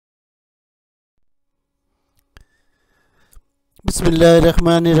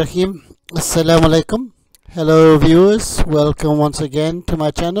Bismillahirrahmanirrahim. Assalamu alaikum. Hello viewers, welcome once again to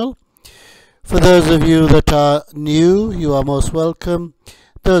my channel. For those of you that are new, you are most welcome.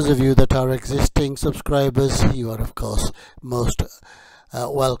 Those of you that are existing subscribers, you are of course most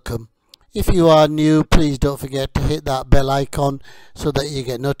welcome. If you are new, please don't forget to hit that bell icon so that you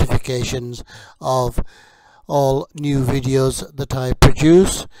get notifications of all new videos that I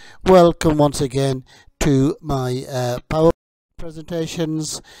produce. Welcome once again to my PowerPoint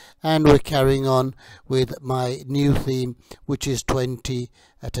presentations, and we're carrying on with my new theme, which is 20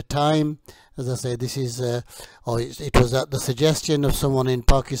 at a time. As I say, this is it was at the suggestion of someone in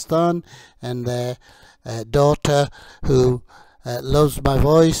Pakistan and their daughter who loves my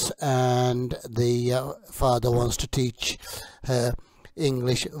voice, and the father wants to teach her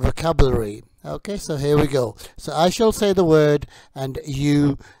English vocabulary. Okay, so here we go. So I shall say the word and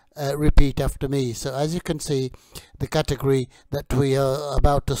you repeat after me. So as you can see, the category that we are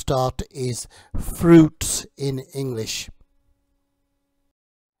about to start is fruits in English.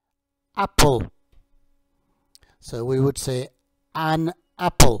 Apple. So we would say an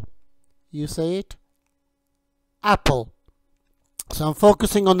apple. You say it? Apple. So I'm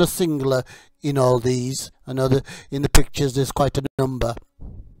focusing on the singular in all these. I know that in the pictures there's quite a number.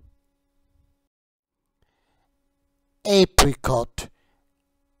 Apricot.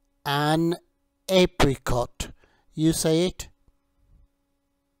 An apricot. You say it?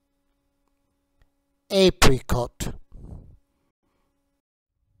 Apricot.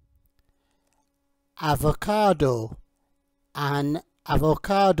 Avocado. An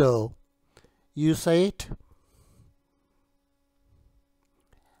avocado. You say it?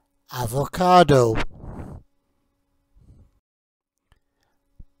 Avocado.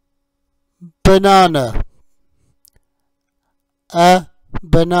 Banana. A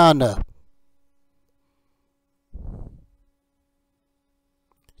banana.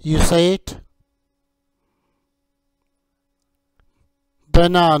 You say it?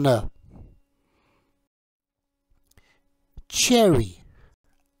 Banana. Cherry.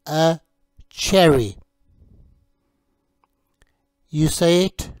 A cherry. You say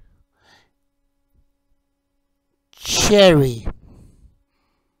it? Cherry.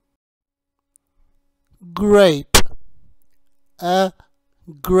 Grape. A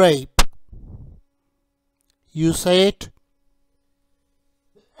grape. You say it?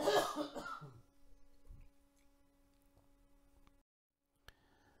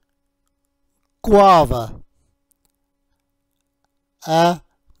 Guava. A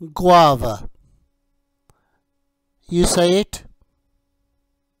guava. You say it?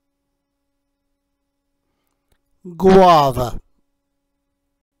 Guava.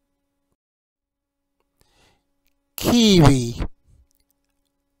 Kiwi.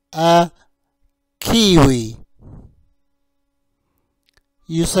 A kiwi.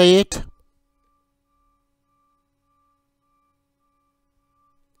 You say it?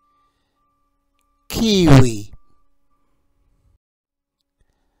 Kiwi.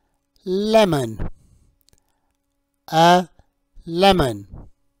 Lemon. A lemon.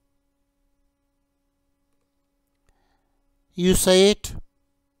 You say it?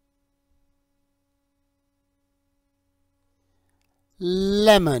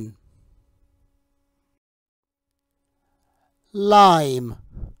 Lemon. Lime.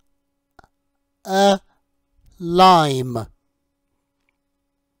 A lime.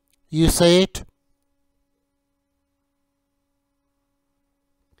 You say it?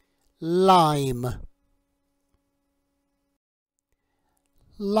 Lime.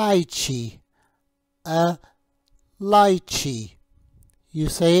 Lychee. A lychee. You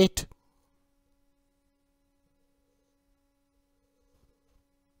say it?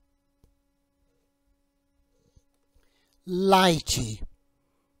 Lychee.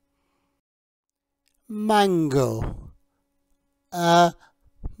 Mango. A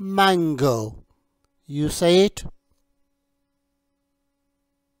mango. You say it?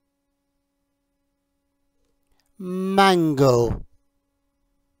 Mango.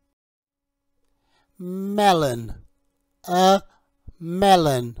 Melon. A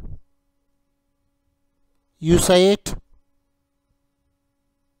melon. You say it?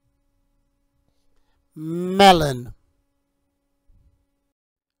 Melon.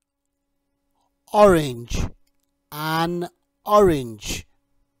 Orange. An orange.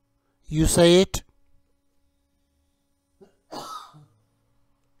 You say it?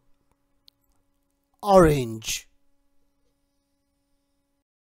 Orange.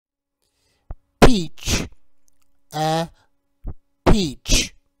 Peach. A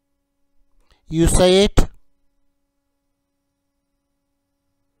peach. You say it?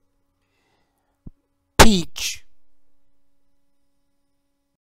 Peach.